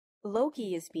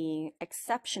Loki is being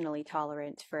exceptionally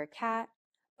tolerant for a cat,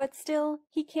 but still,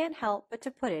 he can't help but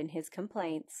to put in his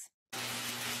complaints.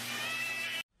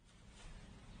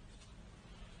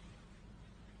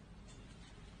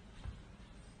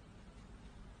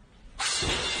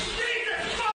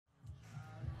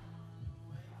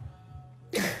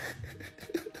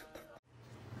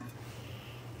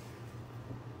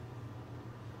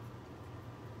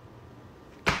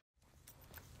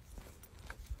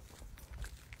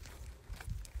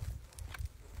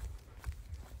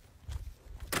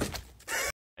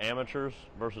 Amateurs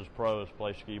versus pros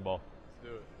play skee ball.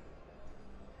 Let's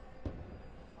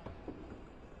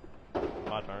do it.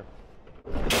 My turn.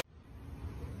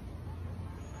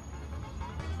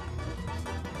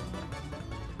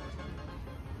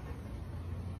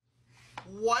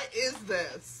 What is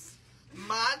this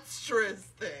monstrous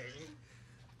thing?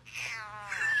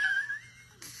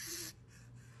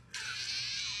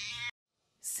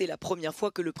 C'est la première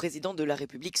fois que le président de la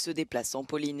République se déplace en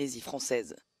Polynésie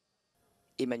française.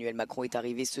 Emmanuel Macron est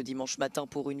arrivé ce dimanche matin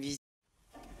pour une visite.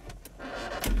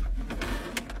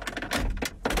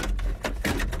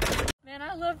 Man,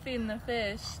 I love feeding the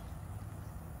fish.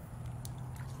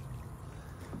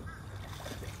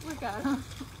 Look at him.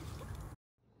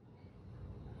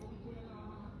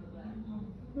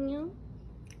 Yeah.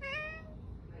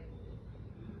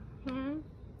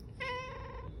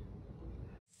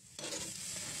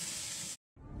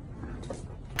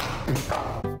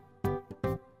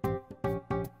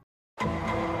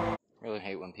 I really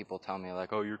hate when people tell me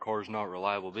like, oh, your car's not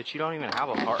reliable. Bitch, you don't even have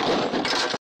a car.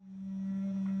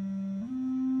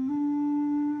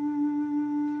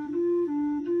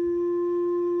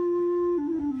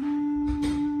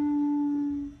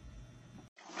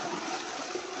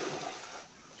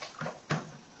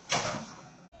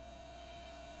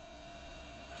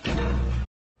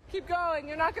 Keep going.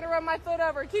 You're not going to run my foot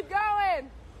over. Keep going.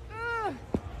 Ugh.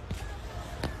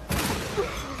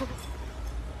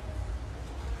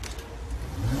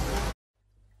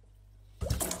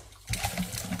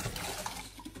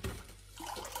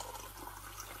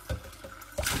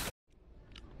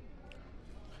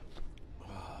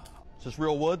 Is this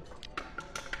real wood?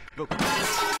 Go.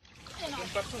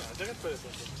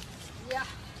 Yeah.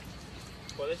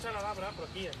 Puedes echar la lámpara por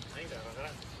aquí, venga,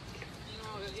 grande. No,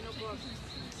 aquí no puedo.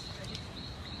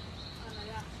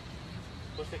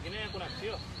 Pues te tiene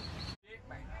conexión.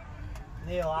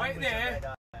 Wait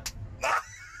there.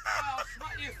 I'll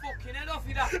smack your fucking head off,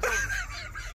 you daft cunt.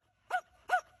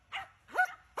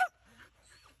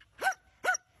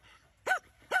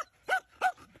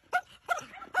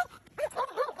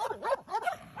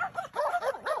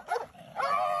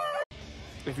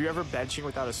 If you're ever benching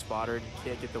without a spotter and you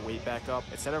can't get the weight back up,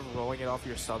 instead of rolling it off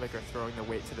your stomach or throwing the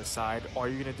weight to the side, all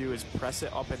you're going to do is press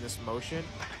it up in this motion,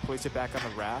 place it back on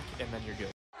the rack, and then you're good.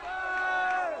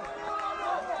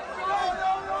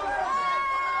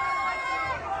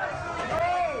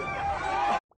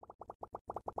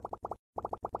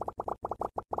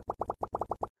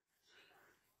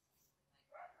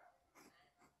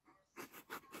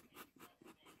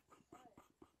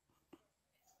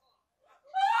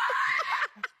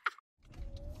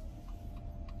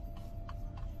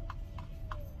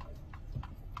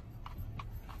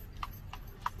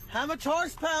 How much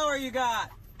horsepower you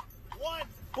got? One.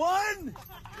 One?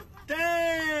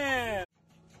 Damn!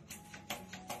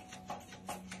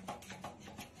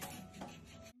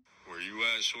 Where you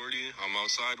at, shorty? I'm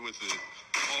outside with it.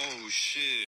 Oh,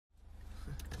 shit.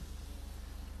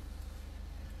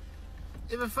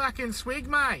 You're the fucking swig,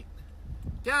 mate.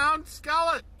 Go on,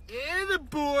 skull it. Yeah, the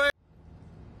boy.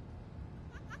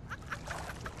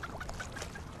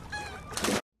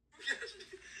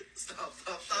 Stop.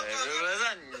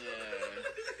 Lasagna.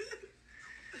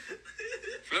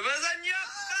 Lasagna.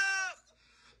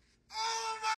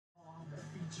 Oh my! I'm gonna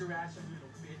beat your ass, you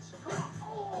little bitch.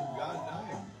 Oh,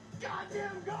 goddamn.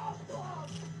 Goddamn golf club.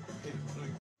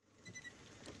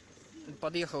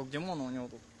 Подъехал к Димону, у него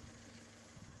тут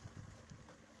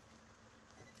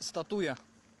статуя.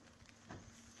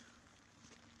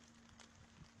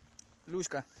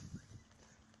 Люська.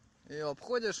 Ее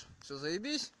обходишь, все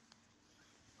заебись.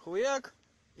 Хуяк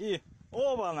и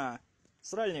оба-на!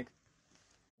 Сральник.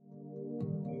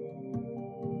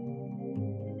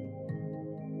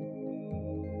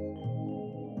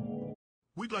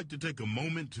 We'd like to take a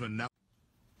moment to announce.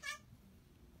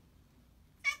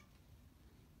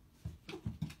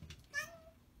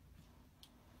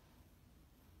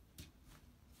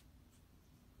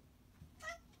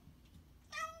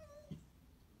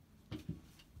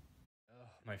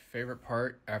 My favorite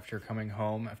part after coming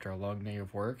home after a long day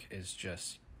of work is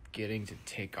just getting to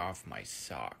take off my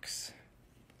socks.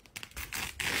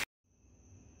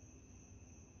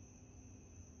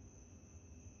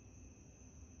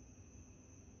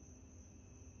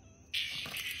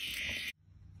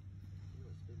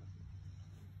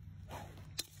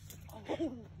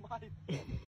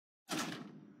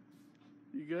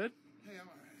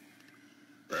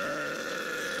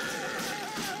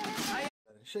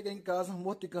 Cheguei em casa,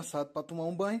 morto e cansado pra tomar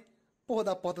um banho. Porra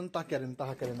da porta não tava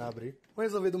querendo abrir. Vou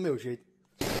resolver do meu jeito.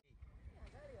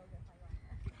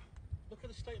 Look at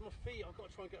the state of my feet. I've got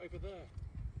to try and get over there.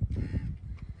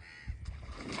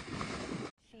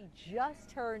 She just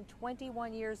turned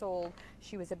 21 years old.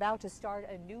 She was about to start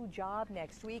a new job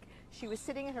next week. She was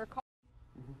sitting in her car.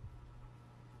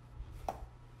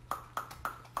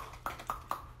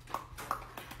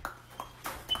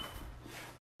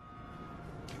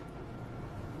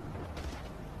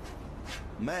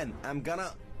 Man, I'm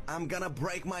gonna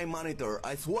break my monitor,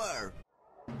 I swear!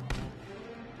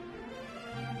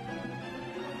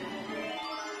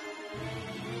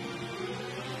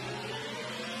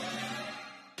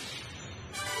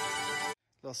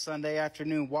 Little Sunday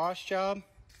afternoon wash job.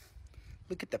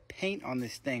 Look at the paint on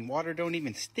this thing. Water don't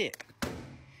even stick.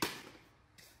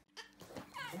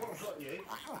 What I've got you,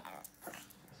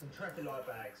 some traffic light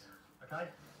bags, okay?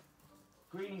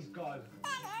 Greenies go.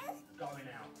 Going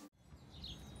out.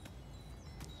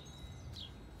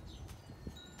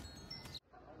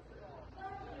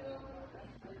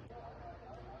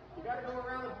 You gotta go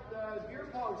around the beer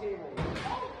pong table.